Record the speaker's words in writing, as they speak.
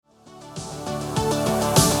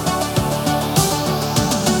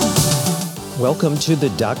Welcome to the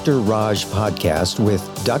Dr. Raj podcast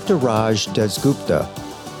with Dr. Raj Dasgupta,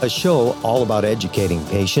 a show all about educating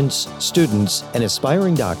patients, students, and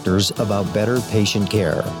aspiring doctors about better patient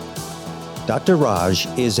care. Dr. Raj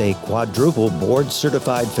is a quadruple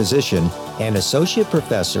board-certified physician and associate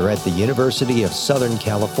professor at the University of Southern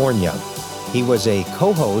California. He was a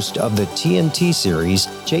co-host of the TNT series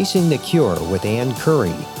Chasing the Cure with Ann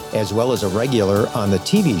Curry, as well as a regular on the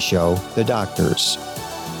TV show The Doctors.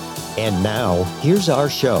 And now, here's our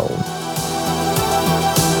show.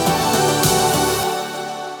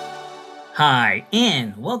 Hi,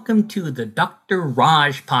 and welcome to the Dr.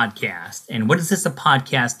 Raj podcast. And what is this a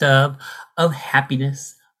podcast of? Of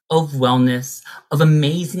happiness, of wellness, of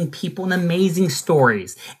amazing people and amazing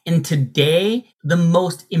stories. And today, the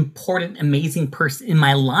most important, amazing person in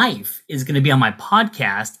my life is going to be on my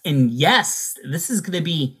podcast. And yes, this is going to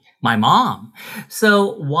be my mom.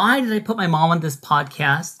 So why did I put my mom on this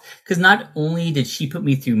podcast? Because not only did she put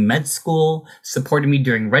me through med school, supported me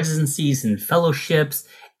during residencies and fellowships,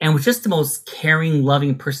 and was just the most caring,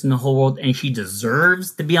 loving person in the whole world, and she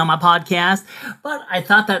deserves to be on my podcast. But I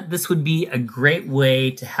thought that this would be a great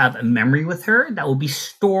way to have a memory with her that will be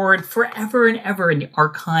stored forever and ever in the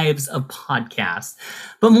archives of podcasts.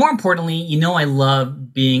 But more importantly, you know I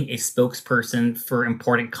love being a spokesperson for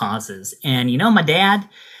important causes. And you know my dad?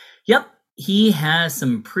 Yep, he has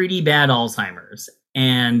some pretty bad Alzheimer's.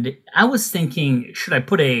 And I was thinking, should I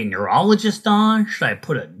put a neurologist on? Should I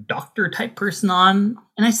put a doctor type person on?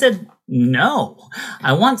 And I said, no.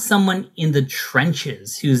 I want someone in the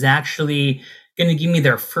trenches who's actually going to give me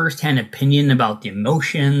their firsthand opinion about the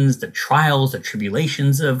emotions, the trials, the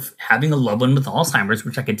tribulations of having a loved one with Alzheimer's,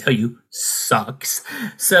 which I can tell you sucks.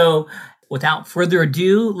 So without further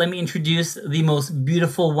ado, let me introduce the most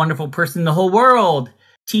beautiful, wonderful person in the whole world.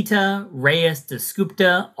 Tita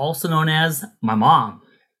Dasgupta, also known as my mom.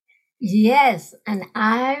 Yes, and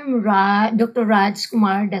I'm Dr. Raj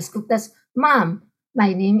Kumar Dasgupta's mom.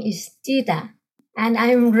 My name is Tita, and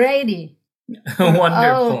I'm ready for Wonderful.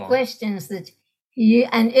 all questions that you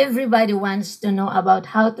and everybody wants to know about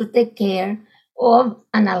how to take care of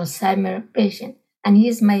an Alzheimer patient. And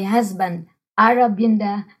he's my husband,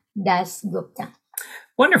 Arabinda Dasgupta.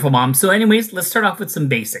 Wonderful, Mom. So anyways, let's start off with some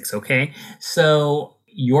basics, okay? So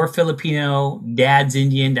you're Filipino, Dad's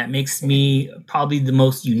Indian. That makes me probably the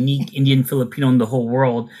most unique Indian Filipino in the whole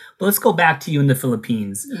world. But let's go back to you in the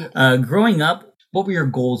Philippines. Yes. Growing up, what were your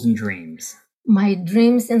goals and dreams? My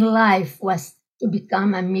dreams in life was to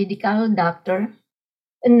become a medical doctor,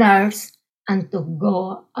 a nurse, and to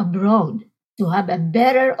go abroad to have a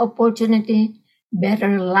better opportunity,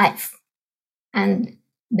 better life. And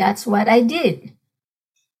that's what I did.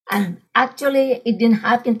 And actually, it didn't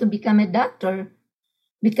happen to become a doctor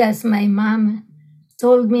because my mom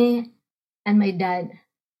told me and my dad,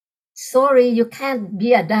 sorry, you can't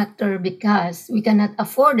be a doctor because we cannot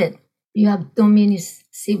afford it. You have too many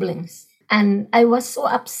siblings. And I was so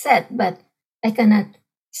upset, but I cannot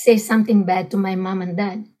say something bad to my mom and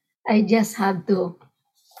dad. I just have to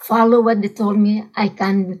follow what they told me. I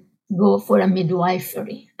can go for a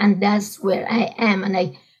midwifery. And that's where I am. And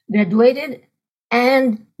I graduated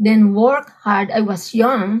and then work hard. I was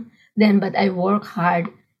young then, but I work hard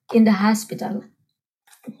in the hospital.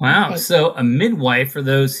 Wow. Okay. So a midwife, for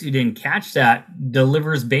those who didn't catch that,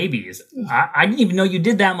 delivers babies. I didn't even know you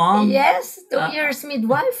did that, Mom. Yes, 2 years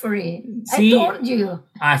midwifery. See, I told you.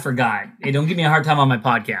 I forgot. Hey, don't give me a hard time on my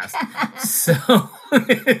podcast. So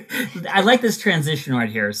I like this transition right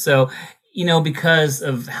here. So, you know, because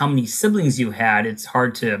of how many siblings you had, it's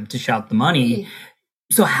hard to dish out the money.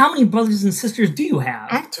 So how many brothers and sisters do you have?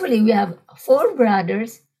 Actually, we have 4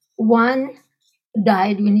 brothers. One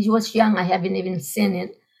died when he was young. I haven't even seen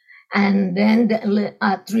it. And then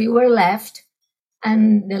the 3 were left,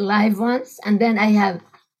 and the live ones. And then I have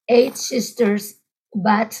 8 sisters,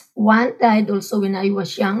 but one died also when I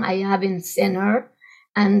was young. I haven't seen her.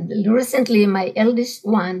 And recently, my eldest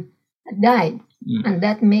one died. And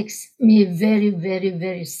that makes me very, very,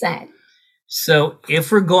 very sad. So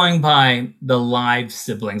if we're going by the live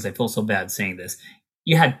siblings, I feel so bad saying this,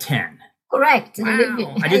 you had 10. Correct.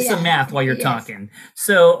 Wow. I did some math while you're talking.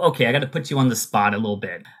 So, okay, I got to put you on the spot a little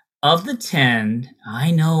bit. Of the 10,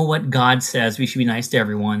 I know what God says. We should be nice to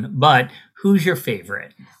everyone. But who's your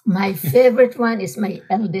favorite? My favorite one is my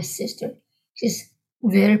eldest sister. She's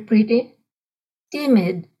very pretty,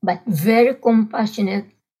 timid, but very compassionate,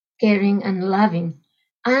 caring, and loving.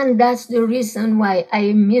 And that's the reason why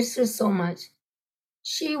I miss her so much.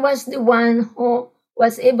 She was the one who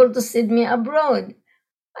was able to send me abroad.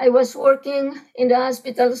 I was working in the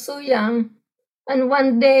hospital so young, and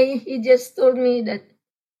one day he just told me that,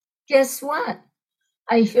 guess what?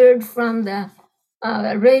 I heard from the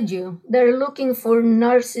radio they're looking for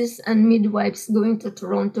nurses and midwives going to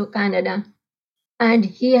Toronto, Canada. And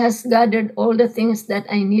he has gathered all the things that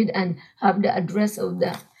I need and have the address of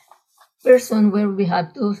the person where we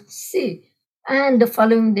have to see. And the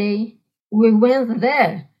following day, we went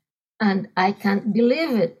there. And I can't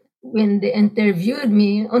believe it. When they interviewed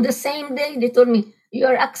me, on the same day, they told me,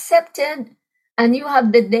 you're accepted and you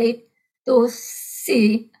have the date to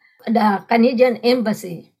see the Canadian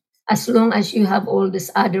Embassy as long as you have all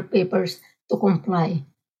these other papers to comply.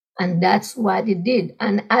 And that's what it did.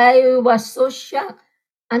 And I was so shocked.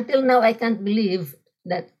 Until now, I can't believe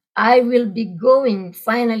that I will be going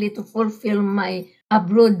finally to fulfill my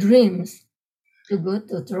abroad dreams to go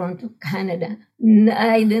to Toronto, Canada.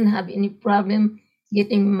 I didn't have any problem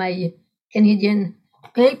getting my Canadian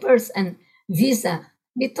papers and visa.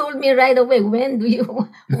 They told me right away, when do you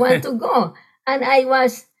want to go? And I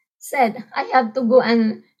was said, I have to go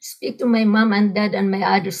and speak to my mom and dad and my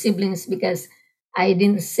other siblings because I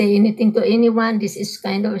didn't say anything to anyone. This is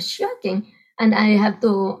kind of shocking. And I have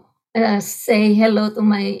to say hello to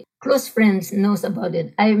my close friends knows about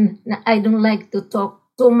it. I don't like to talk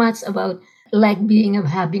too much about like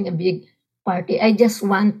having a big party. I just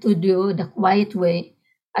want to do the quiet way.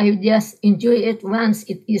 I just enjoy it once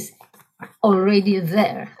it is already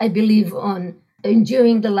there. I believe on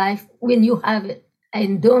enjoying the life when you have it.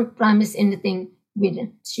 And don't promise anything with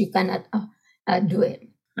it. You cannot do it.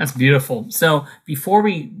 That's beautiful. So before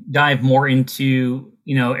we dive more into,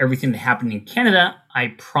 everything that happened in Canada,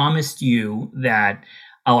 I promised you that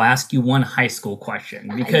I'll ask you one high school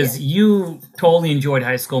question because you totally enjoyed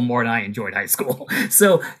high school more than I enjoyed high school.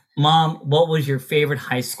 So, Mom, what was your favorite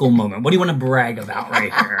high school moment? What do you want to brag about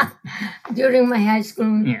right here? During my high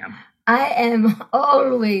school, I am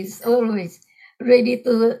always ready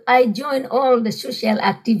I join all the social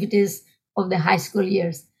activities of the high school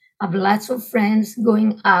years. I have lots of friends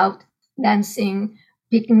going out, dancing,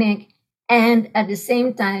 picnic, and at the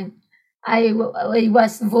same time, I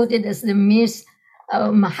was voted as the Miss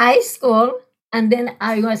High School, and then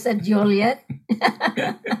I was at Joliet.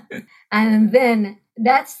 And then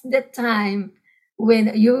that's the time when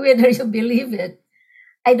whether you believe it,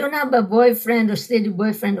 I don't have a boyfriend or steady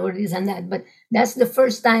boyfriend or this and that, but that's the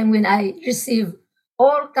first time when I receive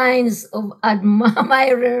all kinds of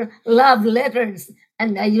admirer love letters,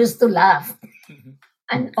 and I used to laugh.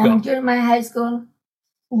 And during my high school,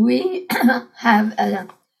 we have a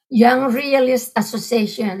Young Realist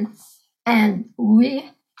Association, and we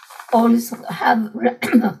also have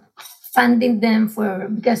funding them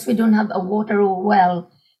because we don't have a water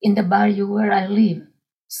well in the barrio where I live.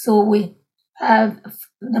 So we have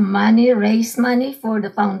raise money for the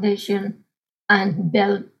foundation and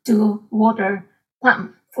build 2 water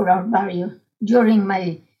pump for our barrio during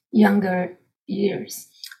my younger years.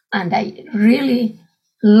 And I really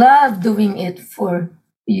love doing it for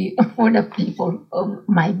the people of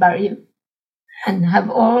my barrio and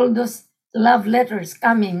have all those love letters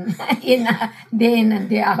coming in day in and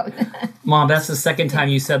day out. Mom, that's the second time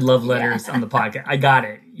you said love letters on the podcast. I got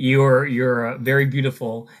it. You're very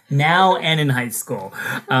beautiful now and in high school.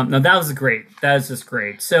 No, that was great. That was just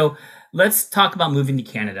great. So let's talk about moving to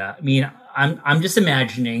Canada. I mean, I'm just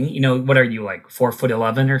imagining, what are you, like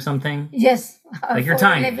 4'11" or something? Yes. Like you're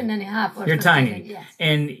tiny. 11 and a half. You're tiny. Yes.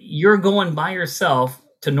 And you're going by yourself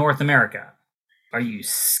to North America. Are you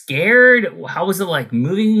scared? How was it like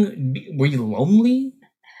moving? Were you lonely?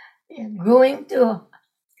 Going to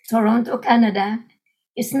Toronto, Canada,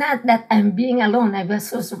 it's not that I'm being alone. I was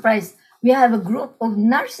so surprised. We have a group of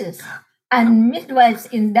nurses and midwives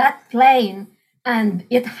in that plane, and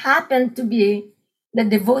it happened to be that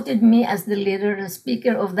they voted me as the leader and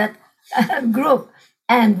speaker of that group.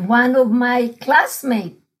 And one of my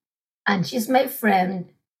classmates, and she's my friend,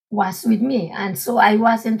 was with me. And so I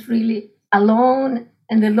wasn't really alone.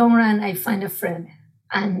 In the long run, I find a friend.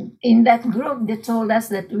 And in that group, they told us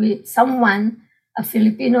that a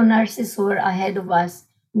Filipino nurses who are ahead of us,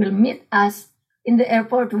 will meet us in the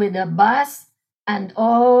airport with a bus and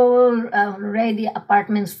all ready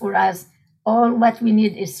apartments for us. All what we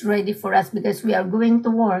need is ready for us because we are going to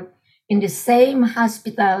work in the same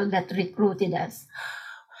hospital that recruited us.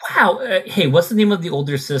 Wow. Hey, what's the name of the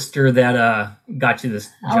older sister that got you this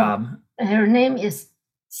job? Her name is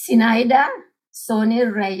Sinaida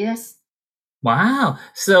Sony Reyes. Wow.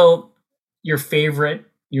 So your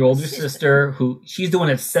older sister, she's the one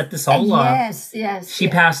that set this all up. Yes. She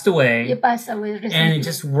passed away. She passed away recently. And it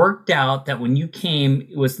just worked out that when you came,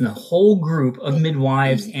 it was in a whole group of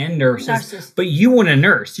midwives and nurses. But you weren't a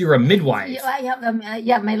nurse. You were a midwife. I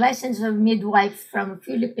have my license of midwife from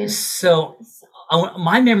Philippines. So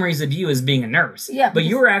my memories of you as being a nurse. Yeah, but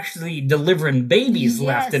you were actually delivering babies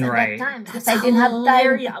left and right. At that time, because I didn't have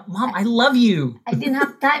time. Mom, I love you. I didn't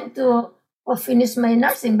have time to finish my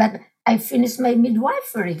nursing, but I finished my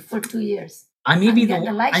midwifery for 2 years. I may be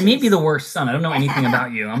the worst son. I don't know anything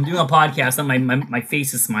about you. I'm doing a podcast and my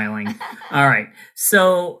face is smiling. All right.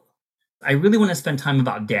 So I really want to spend time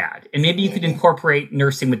about Dad, and maybe you could incorporate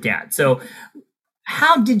nursing with Dad. So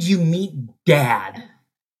how did you meet Dad?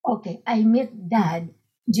 Okay, I met Dad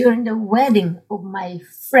during the wedding of my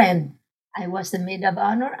friend. I was the maid of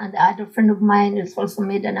honor, and the other friend of mine is also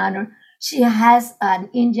maid of honor. She has an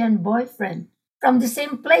Indian boyfriend from the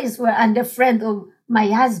same place and the friend of my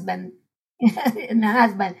husband.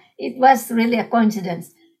 It was really a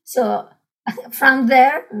coincidence. So from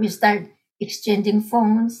there, we start exchanging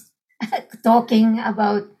phones, talking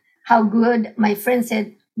about how good. My friend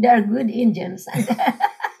said they are good Indians.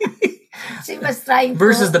 She was trying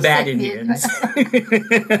versus the bad Indians.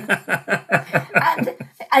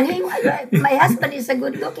 and my husband is a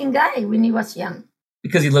good-looking guy when he was young.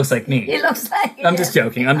 Because he looks like me. He looks like. I'm just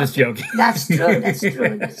joking. That's true. That's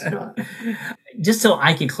true. Just so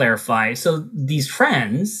I can clarify, so these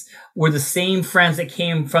friends were the same friends that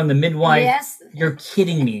came from the midwife. Yes. You're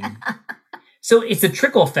kidding me. So it's a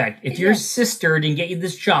trickle effect. If your sister didn't get you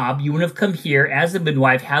this job, you wouldn't have come here as a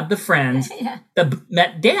midwife, had the friends that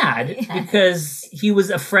met Dad because he was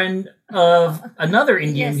a friend of another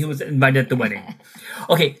Indian who was invited at the wedding.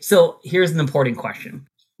 Okay, so here's an important question.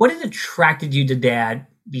 What had attracted you to Dad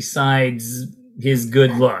besides his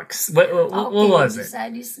good looks? What was it?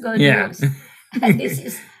 Besides his good looks. This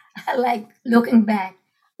is like looking back.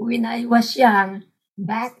 When I was young,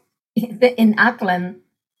 back in Auckland,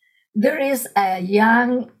 there is a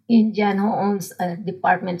young Indian who owns a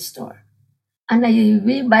department store. And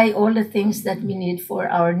we buy all the things that we need for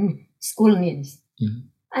our school needs. Mm-hmm.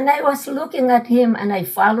 And I was looking at him and I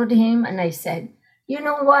followed him and I said, you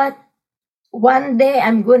know what? One day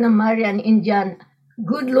I'm going to marry an Indian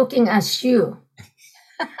good looking as you.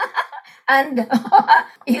 And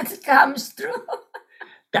it comes true.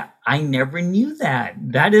 I never knew that.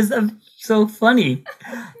 That is so funny.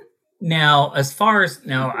 Now,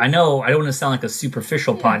 I know I don't want to sound like a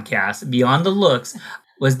superficial podcast. Beyond the looks,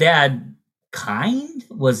 was Dad kind?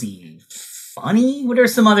 Was he funny? What are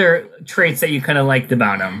some other traits that you kind of liked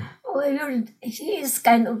about him? Well, he is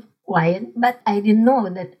kind of quiet, but I didn't know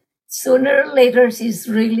that sooner or later he's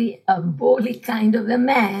really a bully kind of a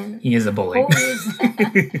man. He is a bully.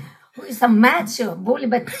 Who is a macho bully,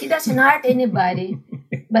 but he doesn't hurt anybody.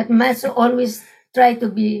 But macho always try to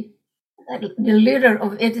be the leader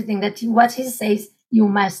of everything, what he says you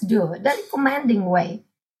must do, that commanding way.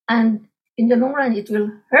 And in the long run, it will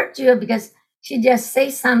hurt you because she just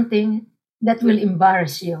says something that will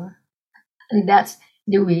embarrass you. And that's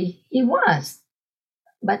the way he was.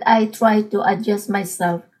 But I try to adjust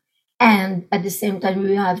myself. And at the same time,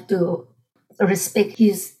 we have to respect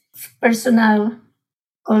his personal,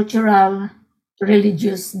 cultural,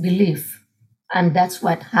 religious belief. And that's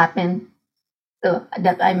what happened,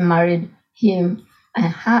 that I married him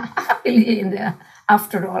happily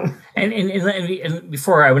after all. And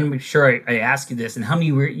before, I want to make sure I ask you this. And how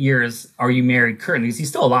many years are you married currently? Because he's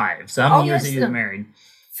still alive. So how many years are you married?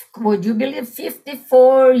 Would you believe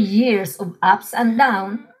 54 years of ups and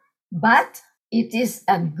downs? But it is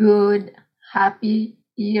a good, happy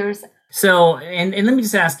years. So, and let me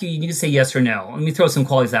just ask you, you can say yes or no. Let me throw some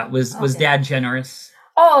qualities out. Was Dad generous?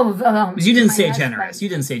 Oh, you didn't say generous. You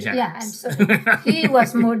didn't say generous. Yeah, I'm sorry. He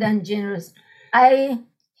was more than generous. I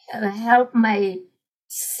helped my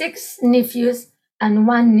 6 nephews and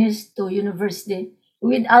 1 niece to university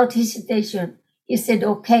without hesitation. He said,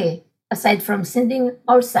 okay, aside from sending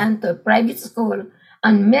our son to a private school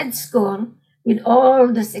and med school with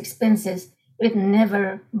all those expenses, it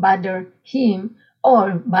never bothered him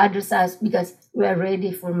or bothers us because we are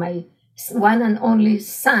ready for my one and only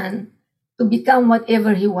son to become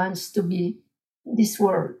whatever he wants to be in this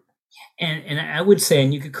world. And I would say,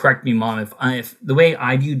 and you could correct me, Mom, if the way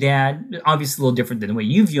I view Dad, obviously a little different than the way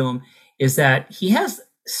you view him, is that he has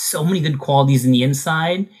so many good qualities in the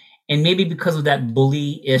inside. And maybe because of that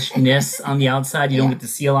bully-ishness on the outside, you don't get to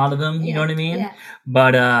see a lot of him. You know what I mean? Yeah.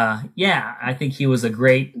 But I think he was a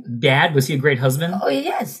great dad. Was he a great husband? Oh,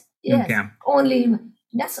 yes. Okay.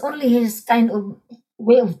 That's only his kind of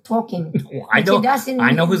way of talking. I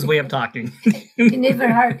know his way of talking. He never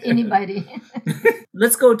hurt anybody.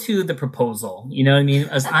 Let's go to the proposal. You know what I mean?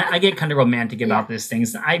 I get kind of romantic about these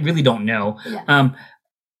things. I really don't know. Yeah.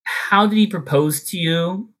 How did he propose to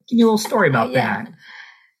you? Give me a little story about that.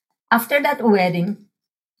 After that wedding,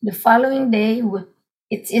 the following day,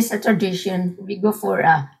 it is a tradition, we go for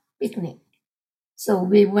a picnic. So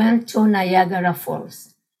we went to Niagara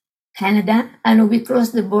Falls, Canada, and we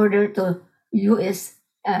crossed the border to U.S.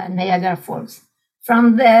 Niagara Falls.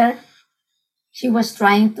 From there, she was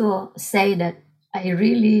trying to say that I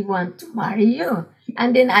really want to marry you.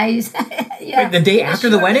 And then I yeah. Wait, the day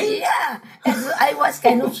after the wedding? Yeah. I was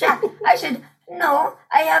kind of shocked. I said, no,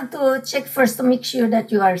 I have to check first to make sure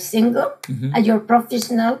that you are single and you're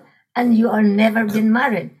professional and you are never been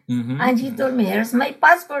married. And he told me, here's my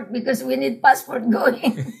passport because we need passport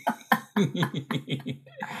going.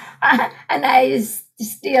 And I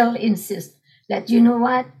still insist that, you know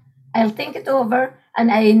what, I'll think it over.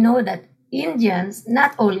 And I know that Indians,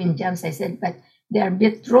 not all Indians, I said, but they are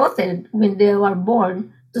betrothed when they were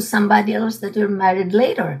born to somebody else that were married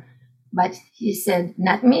later. But he said,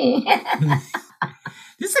 not me.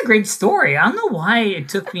 This is a great story. I don't know why it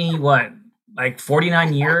took me, like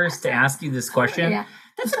 49 years to ask you this question. Yeah.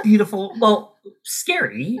 That's a beautiful,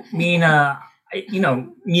 scary. I mean,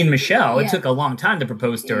 me and Michelle, it took a long time to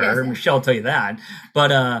propose to her. Yes. Michelle will tell you that.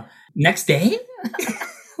 But next day?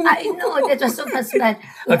 I know that was so fast, but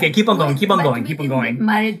Okay, keep on going. we didn't get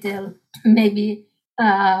married till maybe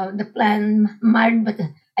the plan married, but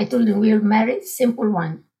I told him we were married, simple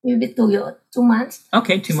one, maybe 2 months.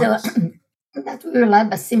 Okay, 2 months. So that we will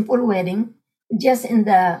have a simple wedding, just in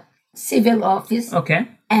the civil office, Okay.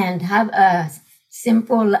 and have a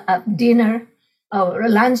simple dinner or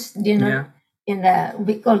lunch dinner in the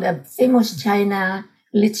we call the famous China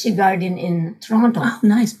Lychee Garden in Toronto. Oh,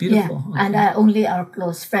 nice, beautiful. Yeah, and only our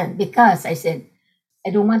close friend, because I said, I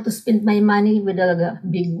don't want to spend my money with a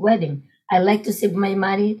big wedding. I like to save my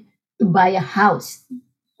money to buy a house.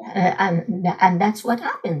 And that's what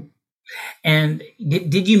happened. And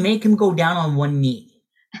did you make him go down on one knee?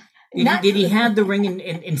 Did he have the ring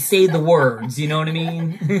and say the words? You know what I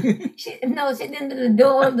mean? She didn't do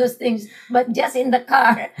all those things, but just in the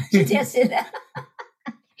car, she just said,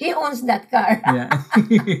 he owns that car. Yeah.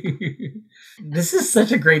 This is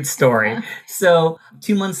such a great story. So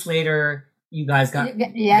 2 months later, you guys got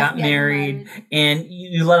married, and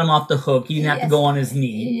you let him off the hook. He didn't have to go on his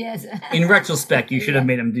knee. Yes. In retrospect, you should have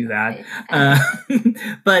made him do that.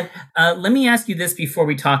 But let me ask you this before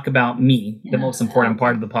we talk about me, the most important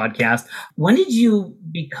part of the podcast. When did you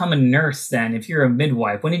become a nurse then? If you're a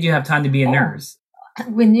midwife, when did you have time to be a nurse?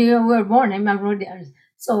 When you were born, I'm already.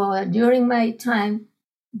 So during my time,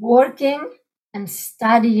 working and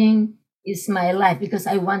studying is my life because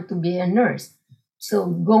I want to be a nurse. So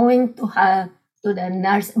going to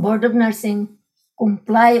the board of nursing,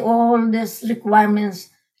 comply all these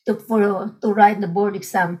requirements to write the board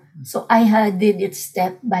exam. So I did it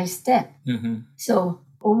step by step. So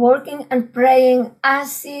working and praying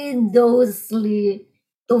assiduously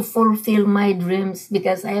to fulfill my dreams,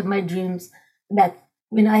 because I have my dreams that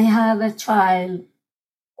when I have a child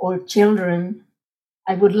or children,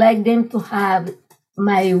 I would like them to have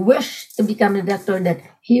my wish to become a doctor, that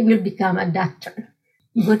he will become a doctor.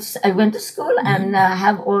 But I went to school and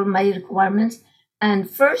have all my requirements. And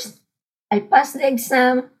first, I passed the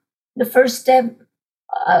exam. The first step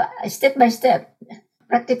by step,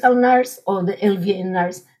 practical nurse or the LVN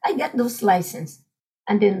nurse. I got those license.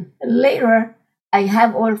 And then later, I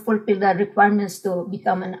have all fulfilled the requirements to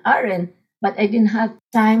become an RN, but I didn't have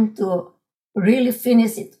time to really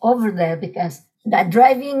finish it over there because the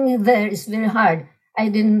driving there is very hard.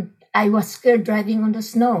 I was scared driving on the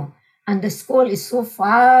snow, and the school is so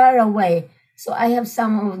far away. So I have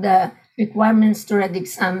some of the requirements to write the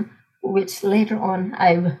exam, which later on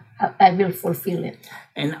I will fulfill it.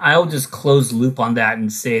 And I'll just close loop on that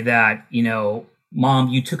and say that, Mom,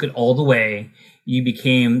 you took it all the way. You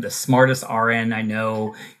became the smartest RN I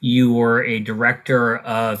know. You were a director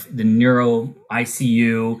of the neuro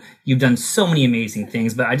ICU. You've done so many amazing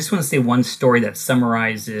things, but I just want to say one story that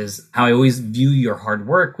summarizes how I always view your hard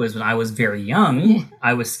work. Was when I was very young,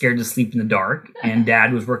 I was scared to sleep in the dark, and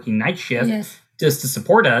Dad was working night shift just to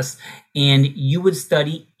support us. And you would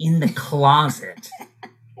study in the closet.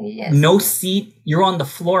 No seat. You're on the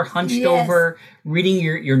floor, hunched over, reading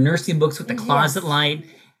your nursing books with the closet light.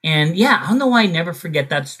 And I don't know why I never forget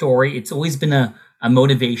that story. It's always been a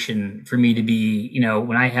motivation for me to be,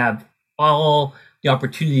 when I have all the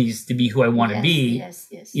opportunities to be who I want to be,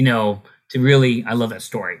 to really, I love that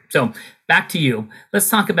story. So back to you. Let's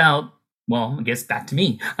talk about, I guess back to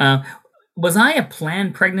me. Was I a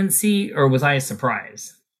planned pregnancy or was I a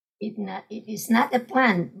surprise? It is not a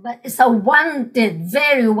plan, but it's a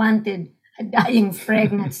very wanted, dying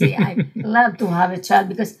pregnancy. I love to have a child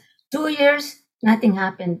because 2 years, nothing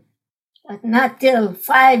happened. But not till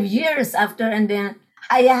 5 years after, and then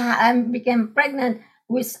I became pregnant,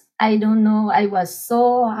 which I don't know. I was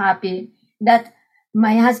so happy that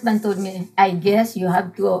my husband told me, I guess you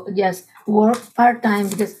have to just work part-time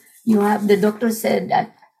because the doctor said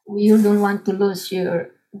that you don't want to lose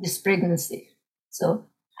this pregnancy. So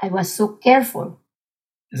I was so careful.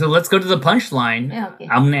 So let's go to the punchline. Yeah, okay.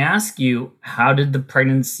 I'm going to ask you, how was the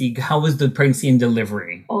pregnancy and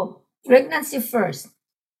delivery? Oh, pregnancy first.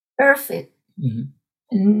 Perfect. Mm-hmm.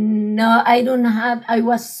 No, I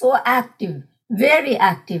was so active, very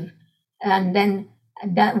active. And then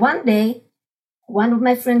that one day, one of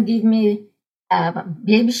my friends gave me a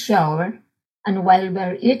baby shower. And while we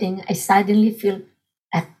were eating, I suddenly feel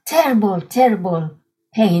a terrible, terrible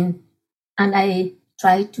pain. And I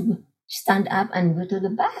tried to stand up and go to the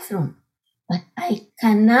bathroom. But I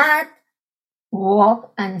cannot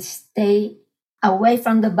walk and stay away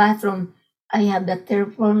from the bathroom. I have the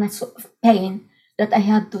terribleness of pain that I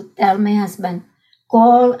had to tell my husband,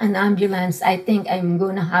 call an ambulance. I think I'm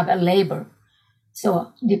going to have a labor.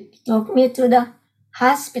 So they took me to the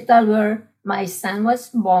hospital where my son was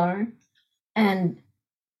born. And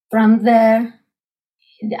from there,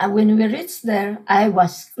 when we reached there, I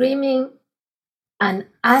was screaming and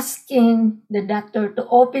asking the doctor to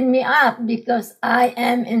open me up because I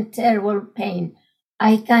am in terrible pain.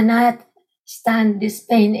 I cannot stand this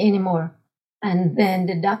pain anymore. And then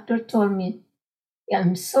the doctor told me,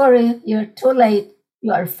 I'm sorry, you're too late.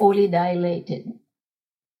 You are fully dilated.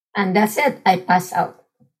 And that's it. I passed out.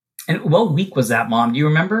 And what week was that, Mom? Do you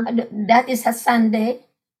remember? That is a Sunday,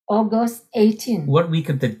 August 18. What week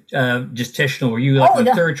of the gestational were you? Like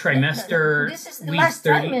the third trimester? This is the last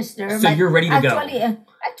 30? Trimester. So you're ready to go.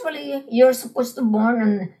 Actually, you're supposed to born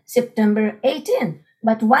on September 18,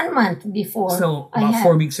 but 1 month before. So about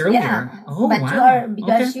 4 weeks earlier. Yeah, oh, but wow.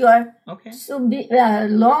 you are okay. so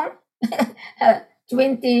long,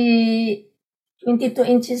 22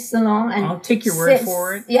 inches long. And I'll take your word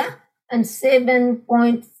for it. Yeah, and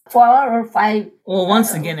 7.4 or 5. Well,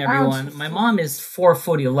 once again, everyone, my mom is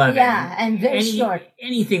 4'11". Yeah, and very short.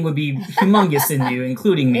 Anything would be humongous in you,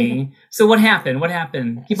 including me. So what happened?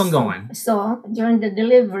 Keep on going. So during the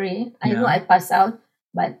delivery, I know I passed out,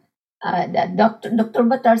 but the Dr.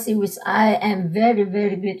 Batarsi, which I am very,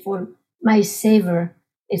 very grateful, my savior,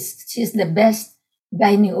 she's the best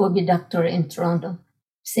gynae OB doctor in Toronto,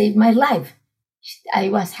 saved my life. I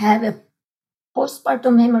have a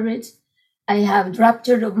postpartum hemorrhage. I have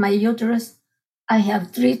rupture of my uterus. I have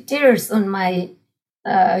 3 tears on my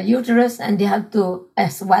uterus, and they have to,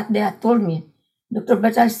 as what they have told me. Dr.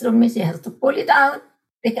 Batas told me she has to pull it out,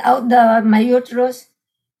 take out my uterus,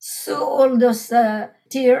 sew all those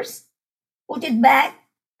tears, put it back,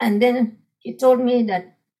 and then he told me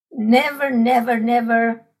that never, never,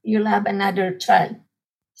 never you'll have another child.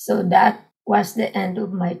 So that was the end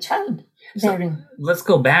of my child bearing. So let's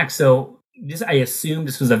go back. So I assume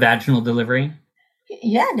this was a vaginal delivery?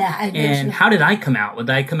 Yeah. And how did I come out? Would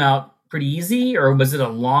I come out pretty easy, or was it a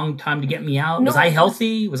long time to get me out? Was I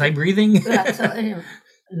healthy? Was I breathing?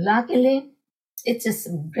 Luckily, it's a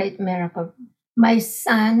great miracle. My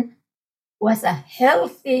son was a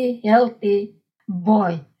healthy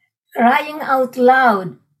boy, crying out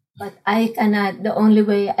loud. But the only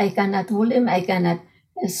way I cannot hold him, I cannot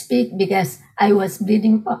speak because I was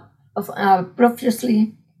bleeding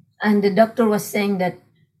profusely. And the doctor was saying that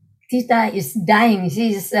Tita is dying.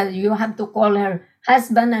 You have to call her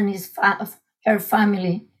husband and her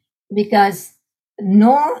family because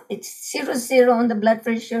it's 0 on the blood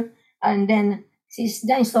pressure, and then she's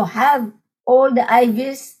dying. So have all the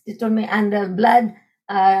IVs, they told me, and the blood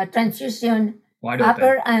transfusion, wide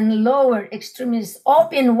upper open. and lower extremities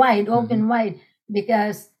open wide,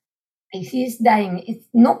 because he's dying. It's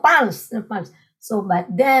no pulse. So,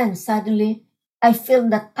 but then suddenly I feel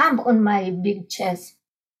the thump on my big chest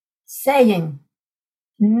saying,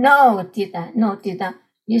 no, Tita,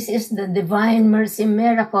 this is the divine mercy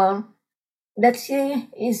miracle that she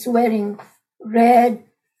is wearing red,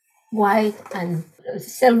 white, and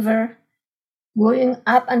silver, going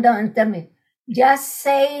up and down, and tell me, just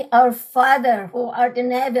say, our Father who art in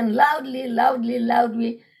heaven, loudly,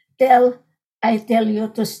 I tell you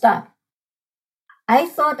to stop. I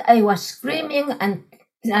thought I was screaming and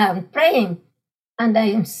praying, and I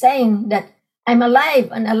am saying that I'm alive,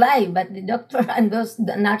 but the doctor and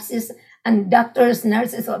the nurses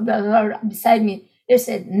were beside me. They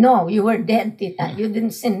said, no, you were dead, Tita. You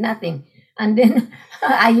didn't see nothing. And then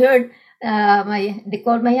I heard they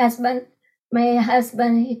called my husband. My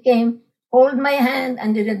husband, he came, hold my hand,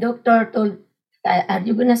 and the doctor told, are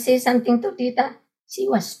you going to say something to Tita? She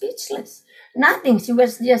was speechless. Nothing. She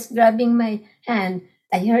was just grabbing my hand.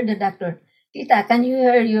 I heard the doctor, Tita, can you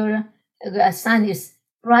hear your son is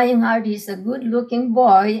crying hard? He's a good-looking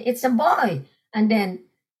boy. It's a boy. And then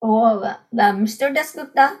oh, Mr.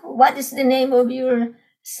 Dasgupta, what is the name of your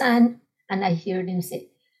son? And I heard him say,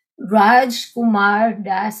 Raj Kumar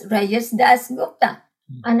Das Reyes Dasgupta.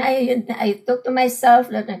 And I thought to myself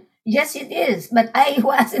that, yes, it is, but I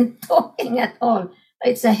wasn't talking at all.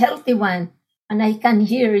 It's a healthy one, and I can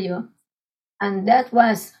hear you. And that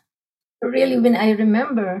was really when I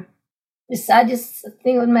remember the saddest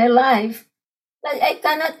thing of my life, that I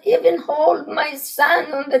cannot even hold my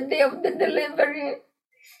son on the day of the delivery.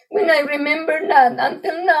 When I remember that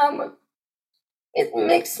until now, it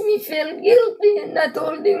makes me feel guilty not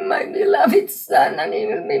holding my beloved son, and he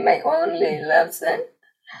will be my only loved son.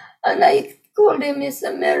 And I called him as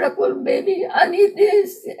a miracle baby, and it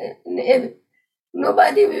is.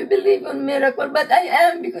 Nobody will believe on miracle, but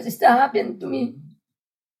I am, because it happened to me.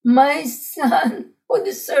 My son, who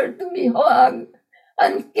deserved to be hugged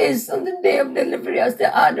and kissed on the day of delivery as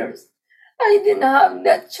the others. I didn't have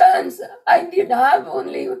that chance. I did have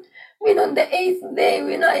only when on the 8th day,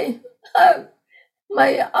 when I have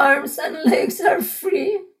my arms and legs are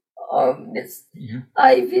free of this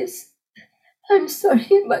IVs. I'm sorry,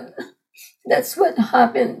 but that's what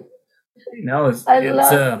happened. No, I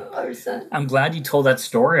love our son. I'm glad you told that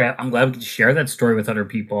story. I'm glad we could share that story with other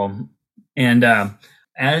people. And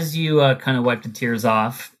as you kind of wipe the tears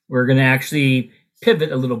off, we're going to actually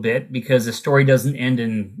pivot a little bit, because the story doesn't end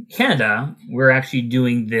in Canada. We're actually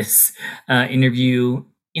doing this interview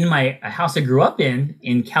in my house I grew up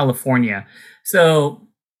in California. So,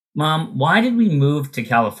 Mom, why did we move to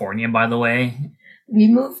California, by the way? We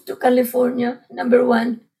moved to California, number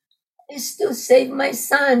one, is to save my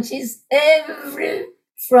son. She's every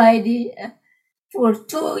Friday for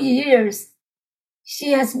 2 years.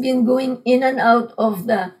 She has been going in and out of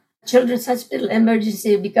the Children's Hospital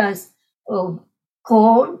emergency because of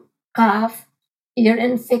cold, cough, ear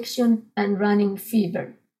infection, and running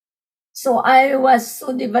fever. So I was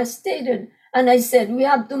so devastated. And I said, we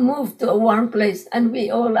have to move to a warm place. And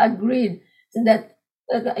we all agreed that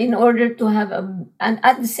in order to have and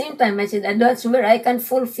at the same time, I said, that's where I can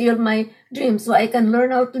fulfill my dream. So I can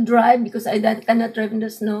learn how to drive, because I cannot drive in the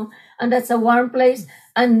snow. And that's a warm place.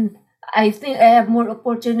 And I think I have more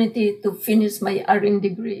opportunity to finish my RN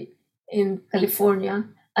degree in California,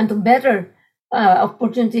 and to better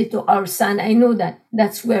opportunity to our son. I know that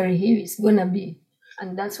that's where he is going to be.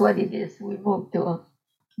 And that's what it is. We moved to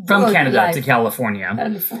from Canada to California.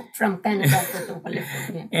 From Canada to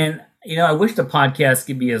California. And, I wish the podcast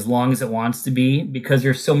could be as long as it wants to be, because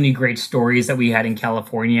there's so many great stories that we had in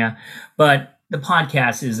California. But the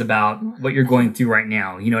podcast is about what you're going through right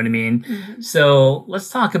now. You know what I mean? Mm-hmm. So let's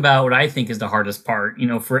talk about what I think is the hardest part,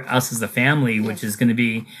 for us as a family, which is going to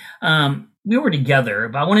be, we were together,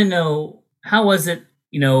 but I want to know, how was it,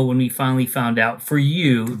 when we finally found out for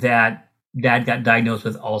you that Dad got diagnosed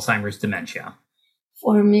with Alzheimer's dementia?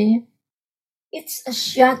 For me, it's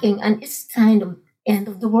shocking, and it's kind of end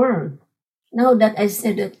of the world. Now that I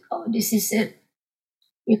said that, this is it.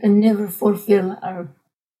 We can never fulfill our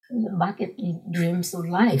bucket dreams of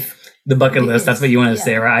life. The bucket list, that's what you want to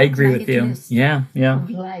say, right? I agree with you. Yeah. Of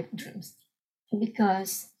life dreams.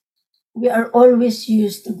 Because we are always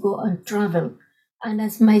used to go on travel. And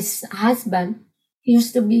as my husband, he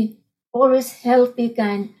used to be always healthy,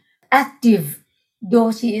 kind, active, though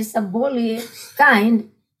he is a bully,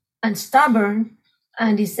 kind, and stubborn,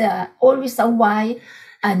 and is always a why,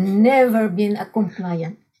 and never been a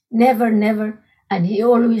compliant. Never. And he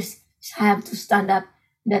always have to stand up,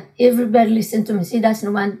 that everybody listen to me. He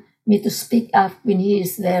doesn't want me to speak up when he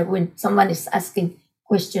is there, when someone is asking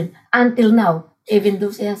question. Until now, even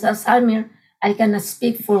though he has Alzheimer's, I cannot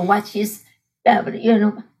speak for what he's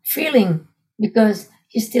feeling, because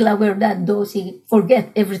he's still aware that those he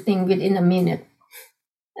forget everything within a minute.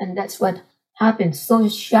 And that's what happened. So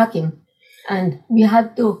shocking. And we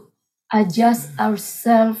had to adjust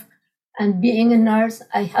ourselves. And being a nurse,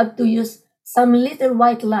 I had to use some little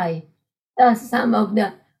white lie. Some of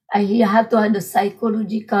the, I had to have the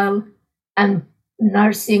psychological and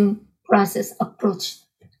nursing process approach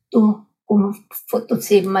to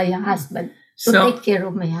save my husband, to take care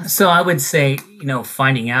of my husband. So I would say,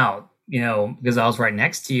 finding out, because I was right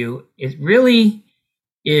next to you, it really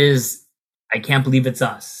is, I can't believe it's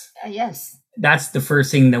us. Yes. That's the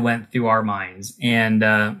first thing that went through our minds. And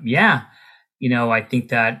I think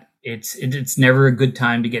that it's never a good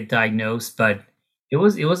time to get diagnosed, but it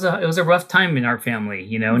was a rough time in our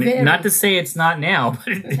family, and not to say it's not now, but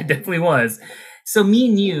it definitely was. So me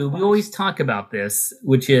and you, we always talk about this,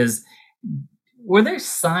 which is, were there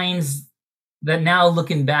signs that now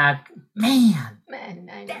looking back, man,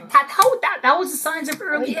 that was the signs of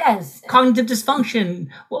early cognitive dysfunction?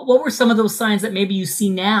 What were some of those signs that maybe you see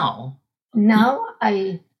now? Now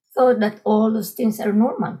I thought that all those things are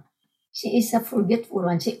normal. She is a forgetful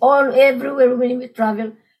one. Everywhere when we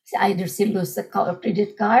travel, she loses the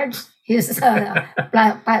credit card, his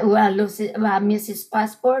miss his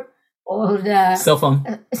passport, or the cell phone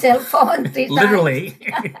 3 times. Literally.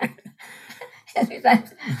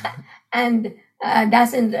 And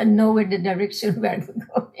doesn't know where the direction we're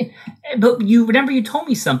going. But you told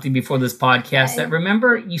me something before this podcast that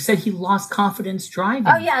remember you said he lost confidence driving.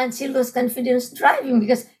 Oh yeah, and she lost confidence driving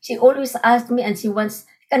because she always asked me, and she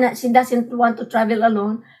doesn't want to travel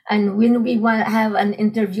alone. And when we want to have an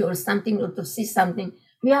interview or something or to see something,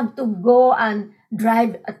 we have to go and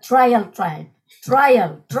drive a trial.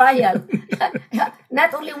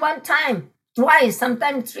 Not only one time, twice,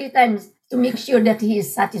 sometimes 3 times to make sure that he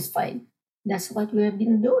is satisfied. That's what we have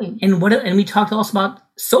been doing. And we talked also about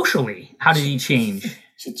socially. How did he change?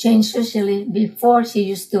 She changed socially. Before she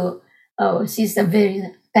used to, she's a very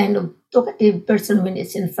kind of talkative person when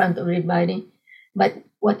it's in front of everybody. But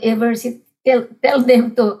whatever she tell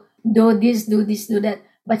them to do this, do that,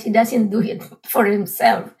 but he doesn't do it for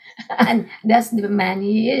himself. And that's the man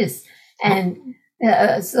he is. And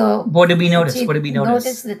so... What did we notice?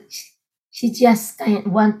 Notice that she just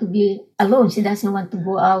want to be alone. She doesn't want to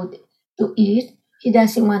go out to eat. She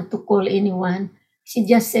doesn't want to call anyone. She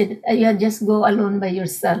just said, you just go alone by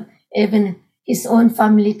yourself. Even his own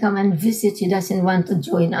family come and visit, she doesn't want to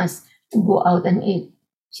join us to go out and eat.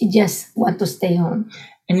 She just want to stay home.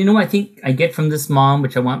 And I think I get from this mom,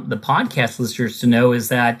 which I want the podcast listeners to know, is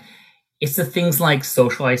that it's the things like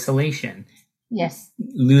social isolation. Yes.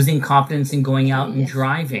 Losing confidence in going out and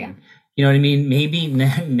driving. Yeah. You know what I mean? Maybe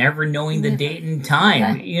never knowing the date and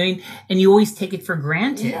time. Yeah. And you always take it for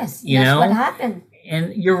granted. Yes, that's what happened.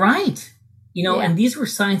 And you're right. And these were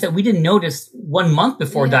signs that we didn't notice 1 month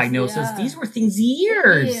before diagnosis. Yeah. These were things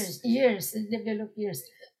years, developed years.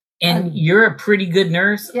 And you're a pretty good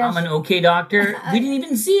nurse. Yes. I'm an okay doctor. We didn't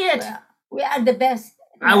even see it. Well, we are the best.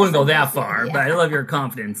 I wouldn't go that far, but I love your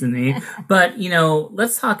confidence in me. But,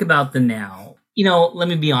 let's talk about the now. Let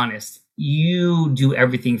me be honest. You do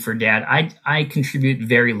everything for Dad. I contribute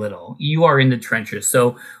very little. You are in the trenches.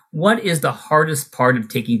 So what is the hardest part of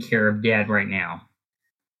taking care of Dad right now?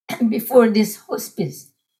 Before this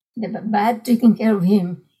hospice, the bad taking care of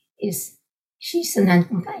him is she's a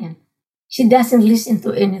non-compliant. She doesn't listen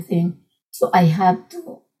to anything. So I have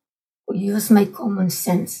to use my common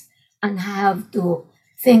sense and have to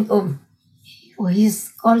think of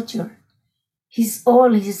his culture, his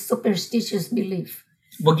superstitious belief.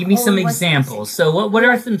 Well, give me some examples. So what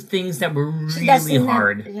are some things that were really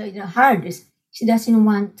hard? Hard is she doesn't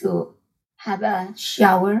want to have a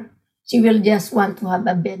shower. She will just want to have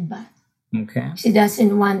a bed bath. Okay. She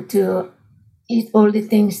doesn't want to eat all the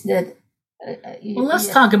things that... let's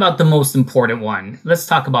talk about the most important one. Let's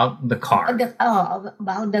talk about the car.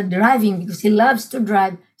 About the driving, because he loves to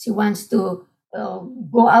drive. She wants to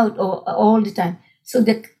go out all the time. So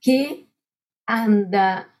the key and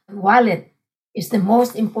the wallet is the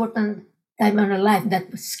most important time in her life. That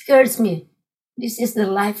scares me. This is the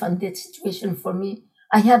life and death situation for me.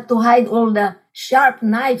 I have to hide all the sharp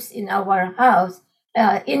knives in our house.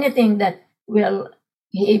 Anything that will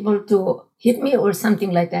be able to hit me or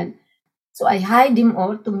something like that. So I hide them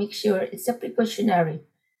all to make sure it's a precautionary.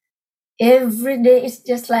 Every day is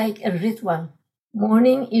just like a ritual.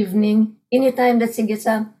 Morning, evening, anytime that she gets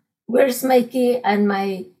up, where's my key and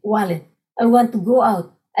my wallet? I want to go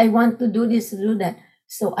out. I want to do this, do that.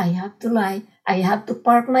 So I have to lie. I have to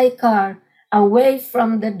park my car away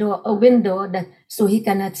from the door, a window, so he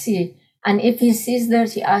cannot see. And if he sees there,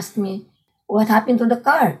 she asked me, what happened to the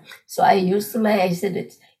car? So I used to lie. I said,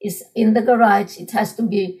 it's in the garage. It has to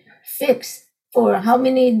be fixed for how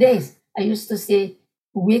many days? I used to say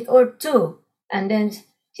a week or 2. And then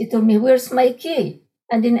she told me, where's my key?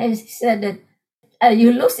 And then I said that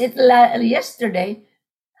you lost it yesterday.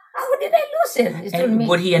 How did I lose it? And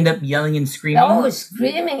would he end up yelling and screaming? Oh,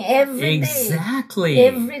 screaming every day. Exactly.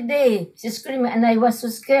 Every day. She's screaming. And I was so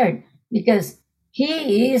scared because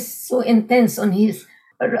he is so intense on his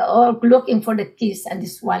looking for the keys and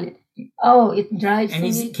his wallet. Oh, it drives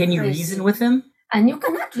me Can you reason with him? And you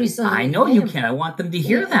cannot reason with I know him. you can. I want them to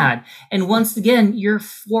hear that. And once again, you're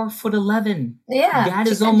 4'11". Yeah. That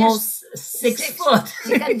is almost 6 foot.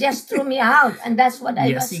 She can just throw me out. And that's what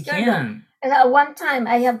I was scared of. And one time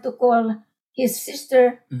I have to call his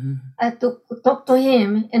sister to talk to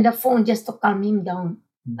him in the phone just to calm him down.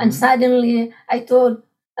 Mm-hmm. And suddenly I told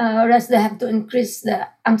Russ they have to increase the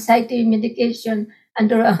anxiety medication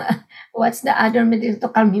and what's the other medication to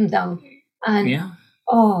calm him down. And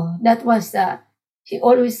that was he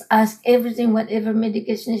always asked everything, whatever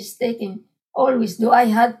medication he's taking. Always do I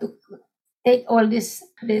have to take all this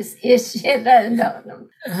shit,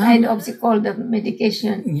 kind of she called the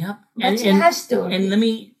medication. Yep. But she has to. And let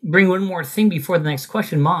me bring one more thing before the next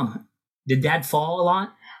question. Mom, did Dad fall a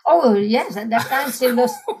lot? Oh, yes. At that time, she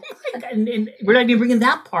lost. Oh my God. And we're not even bringing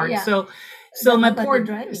that part. Yeah. So I'll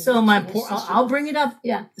bring it up.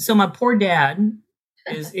 Yeah. So my poor dad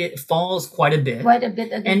it falls quite a bit. Quite a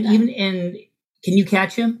bit at the and time. Can you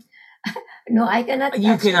catch him? No, I cannot catch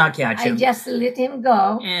You cannot catch him. I just let him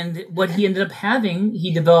go. And what he ended up having,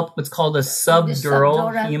 he developed what's called a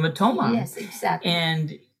subdural hematoma. Yes, exactly.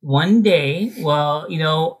 And one day,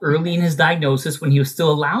 early in his diagnosis, when he was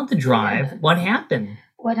still allowed to drive, what happened?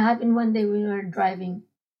 What happened one day when we were driving?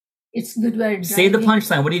 It's good we were driving. Say the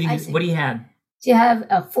punchline. What did he have? She have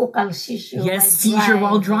a focal seizure. Yes, seizure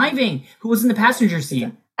while driving. Who was in the passenger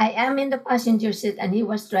seat? I am in the passenger seat and he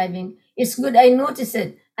was driving. It's good I noticed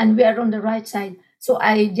it. And we are on the right side. So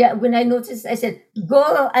when I noticed, I said,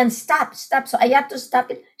 go and stop. So I have to stop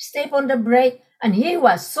it, step on the brake. And he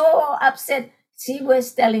was so upset. She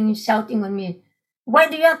was shouting on me, why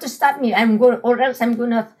do you have to stop me? Or else I'm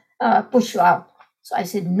going to push you out. So I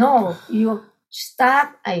said, no, you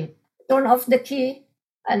stop. I turn off the key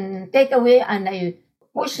and take away. And I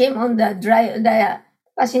push him on the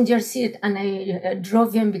passenger seat. And I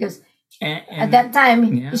drove him because at that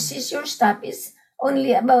time, the seizure stop is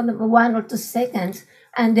only about 1 or 2 seconds,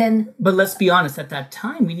 and then. But let's be honest. At that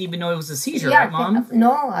time, we didn't even know it was a seizure, right, Mom?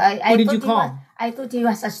 No, Who did you call? I thought he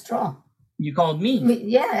was a stroke. You called me.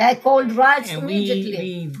 Yeah, I called Raj and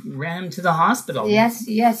immediately. we ran him to the hospital. Yes.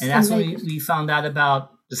 And that's when we found out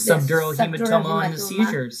about the subdural hematoma and the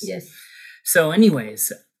seizures. Yes. So,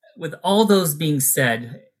 anyways, with all those being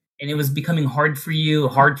said, and it was becoming hard for you,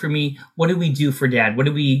 hard for me. What did we do for Dad? What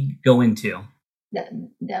did we go into?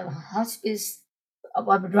 The hospice.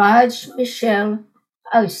 About Raj, Michelle,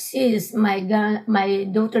 she is my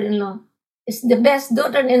daughter-in-law. It's the best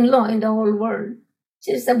daughter-in-law in the whole world.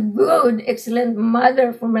 She's a good, excellent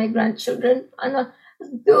mother for my grandchildren and a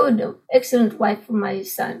good, excellent wife for my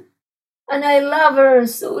son. And I love her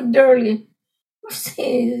so dearly.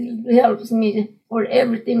 She helps me for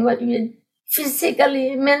everything what we did,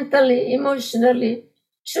 physically, mentally, emotionally,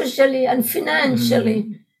 socially, and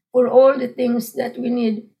financially, for all the things that we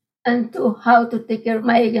need. And to how to take care of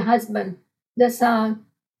my husband. That's how,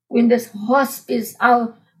 when this hospice,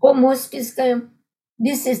 our home hospice came,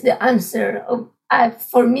 this is the answer.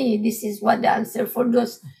 For me, this is what the answer for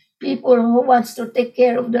those people who wants to take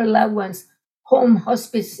care of their loved ones. Home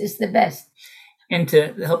hospice is the best. And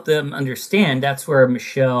to help them understand, that's where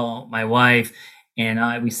Michelle, my wife, and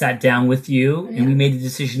I, we sat down with you and we made the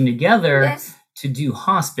decision together to do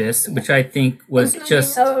hospice, which I think was including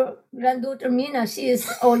just... our granddaughter Mina, she is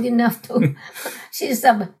old enough to, she's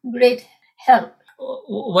a great help.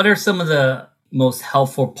 What are some of the most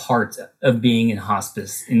helpful parts of being in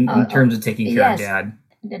hospice in terms of taking care of Dad?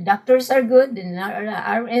 The doctors are good, the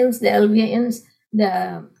RNs, the LVNs,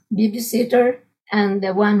 the babysitter, and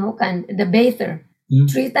the one who can, the bather,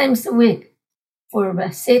 3 times a week for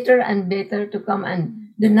the sitter and bather to come.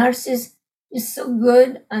 And the nurses is so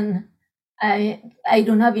good, and I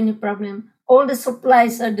don't have any problem. All the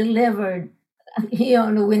supplies are delivered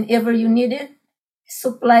whenever you need it.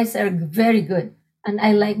 Supplies are very good. And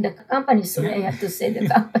I like the company, so I have to say the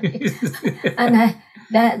company. And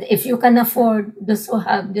that if you can afford those who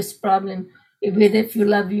have this problem, if you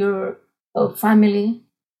love your family,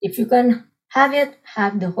 if you can have it,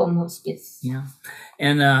 have the home hospice. Yeah.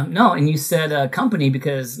 And and you said company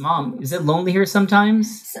because, Mom, is it lonely here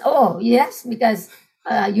sometimes? Oh, yes, because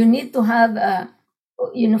you need to have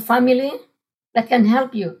family that can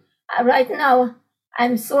help you. Right now,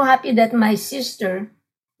 I'm so happy that my sister,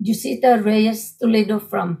 Jusita Reyes Toledo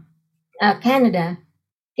from Canada,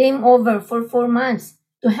 came over for 4 months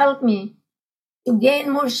to help me to gain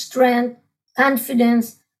more strength,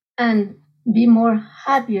 confidence, and be more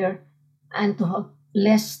happier and to have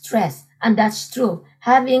less stress. And that's true.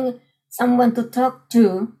 Having someone to talk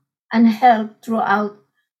to and help throughout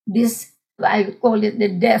this, I call it the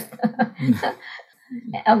death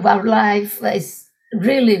of our life, is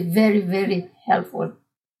really very, very helpful.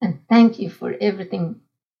 And thank you for everything.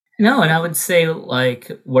 No, and I would say, like,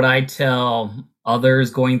 what I tell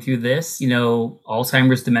others going through this,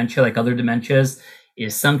 Alzheimer's dementia, like other dementias,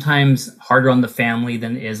 is sometimes harder on the family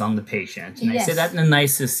than it is on the patient. And I say that in the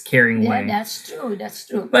nicest, caring way. Yeah, that's true. That's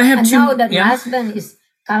true. But now that my husband is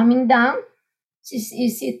calming down, it's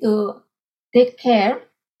easy to take care.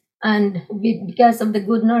 And because of the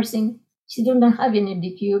good nursing, she don't have any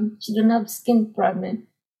DQ. She don't have skin problem.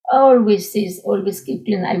 Always keep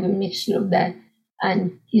clean. I will make sure of that.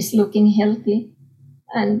 And he's looking healthy.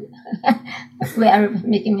 And We are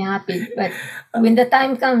making me happy. But when the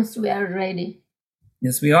time comes, we are ready.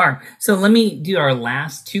 Yes, we are. So let me do our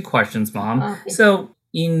last two questions, Mom. Okay. So,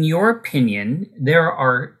 in your opinion, there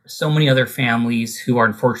are so many other families who are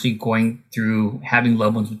unfortunately going through having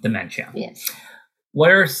loved ones with dementia. Yes. What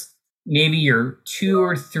are maybe your 2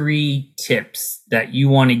 or 3 tips that you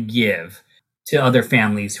want to give to other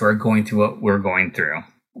families who are going through what we're going through?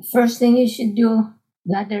 The first thing you should do,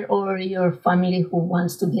 gather over your family who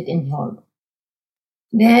wants to get involved.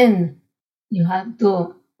 Then you have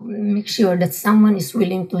to make sure that someone is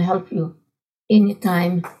willing to help you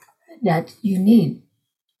anytime that you need,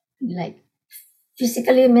 like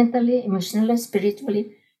physically, mentally, emotionally,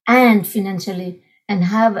 spiritually, and financially, and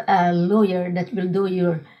have a lawyer that will do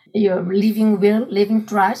your living will, living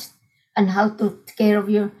trust, and how to take care of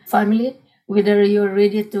your family. Whether you're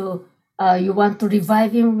ready to, you want to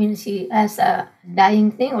revive him when he has a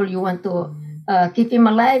dying thing, or you want to keep him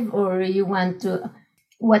alive, or you want to,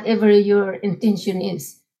 whatever your intention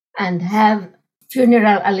is, and have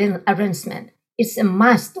funeral arrangement. It's a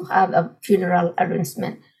must to have a funeral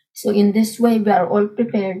arrangement. So in this way, we are all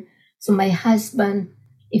prepared. So my husband,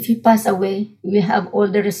 if he pass away, we have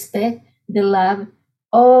all the respect, the love,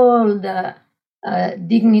 all the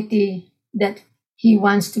dignity that he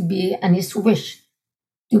wants to be, and his wish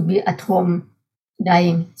to be at home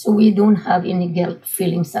dying. So we don't have any guilt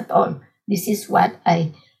feelings at all. This is what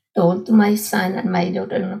I told to my son and my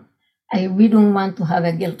daughter. We don't want to have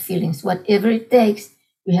a guilt feelings. Whatever it takes,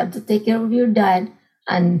 we have to take care of your dad.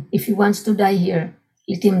 And if he wants to die here,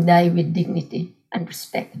 let him die with dignity and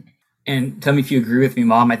respect. And tell me if you agree with me,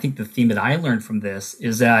 Mom. I think the theme that I learned from this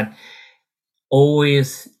is that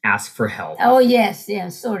always ask for help. Oh yes,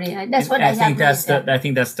 sorry. That's what I think that's I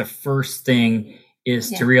think that's the first thing is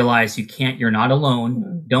to realize you're not alone.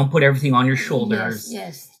 Mm-hmm. Don't put everything on your shoulders.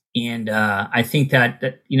 Yes. And I think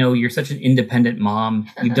that you're such an independent mom.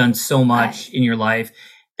 You've done so much in your life.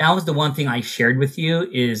 That was the one thing I shared with you,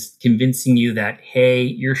 is convincing you that, hey,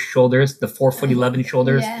 your shoulders, the 4'11"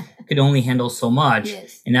 shoulders, could only handle so much.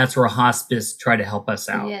 Yes. And that's where hospice tried to help us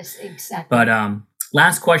out. Yes, exactly. But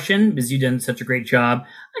last question, because you've done such a great job.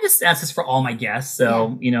 I just ask this for all my guests,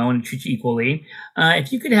 so, and treat you equally.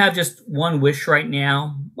 If you could have just one wish right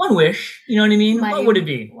now, one wish, you know what I mean? What would it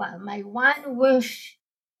be? Well, my one wish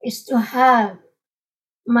is to have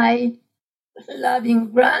my loving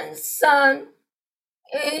grandson,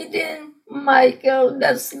 Aiden Michael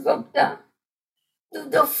Dasgupta, to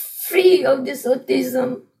the free of this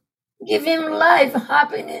autism. Give him life,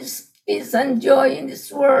 happiness, peace, and joy in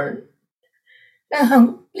this world.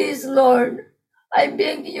 Please, Lord, I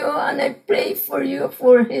beg you and I pray for you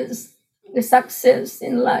for his success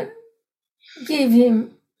in life. Give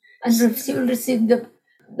him, and he will receive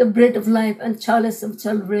the bread of life and chalice of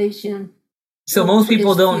salvation. So most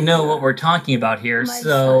people don't know what we're talking about here.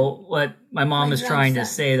 So what my mom is trying to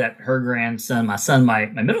say, that her grandson, my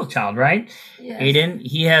middle child, right? Yes. Aiden,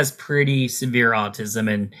 he has pretty severe autism.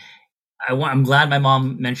 And I'm glad my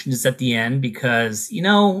mom mentioned this at the end, because,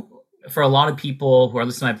 for a lot of people who are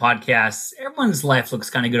listening to my podcasts, everyone's life looks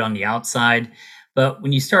kind of good on the outside. But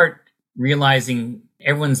when you start realizing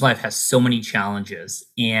everyone's life has so many challenges,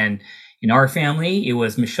 and in our family, it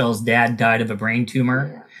was Michelle's dad died of a brain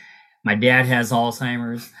tumor. Yeah. My dad has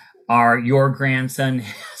Alzheimer's. Your grandson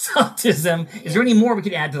has autism. Is there any more we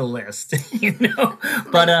could add to the list?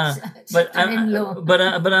 But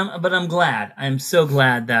I'm glad. I'm so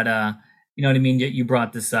glad that that you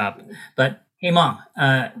brought this up. But hey, Mom,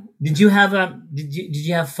 did you have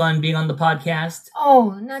fun being on the podcast?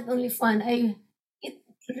 Oh, not only fun. It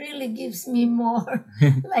really gives me more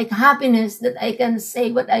like happiness that I can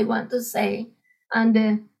say what I want to say,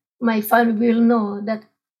 and my family will know that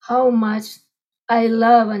how much I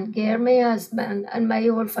love and care my husband and my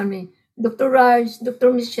whole family. Dr. Raj,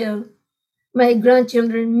 Dr. Michelle, my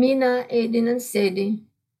grandchildren, Mina, Aiden, and Sadie.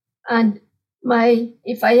 And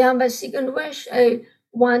if I have a second wish, I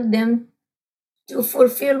want them to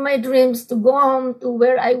fulfill my dreams, to go home to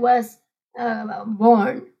where I was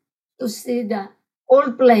born, to see the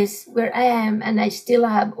old place where I am, and I still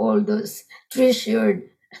have all those treasured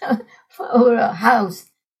old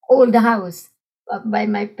house by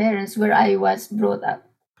my parents where I was brought up.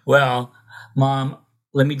 Well, Mom,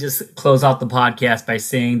 let me just close out the podcast by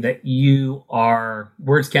saying that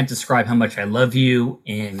words can't describe how much I love you,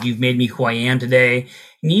 and you've made me who I am today.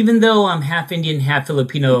 And even though I'm half Indian, half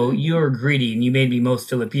Filipino, you are greedy, and you made me most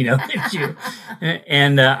Filipino, didn't you?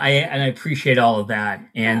 And I appreciate all of that.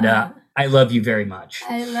 And I love you very much.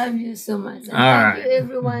 I love you so much. And thank you,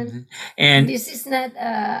 everyone. And this is not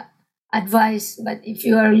advice, but if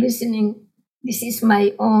you are listening, this is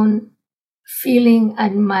my own feeling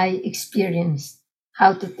and my experience,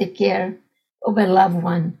 how to take care of a loved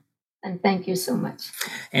one. And thank you so much.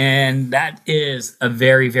 And that is a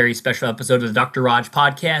very, very special episode of the Dr. Raj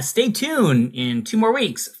podcast. Stay tuned in 2 more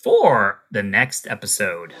weeks for the next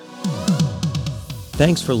episode.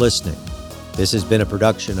 Thanks for listening. This has been a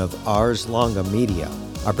production of Ars Longa Media.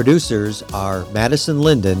 Our producers are Madison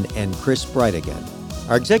Linden and Chris Brightigan.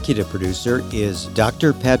 Our executive producer is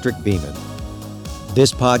Dr. Patrick Beeman.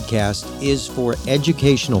 This podcast is for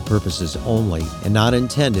educational purposes only and not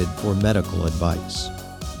intended for medical advice.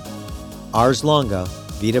 Ars Longa,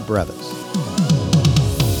 Vita Brevis.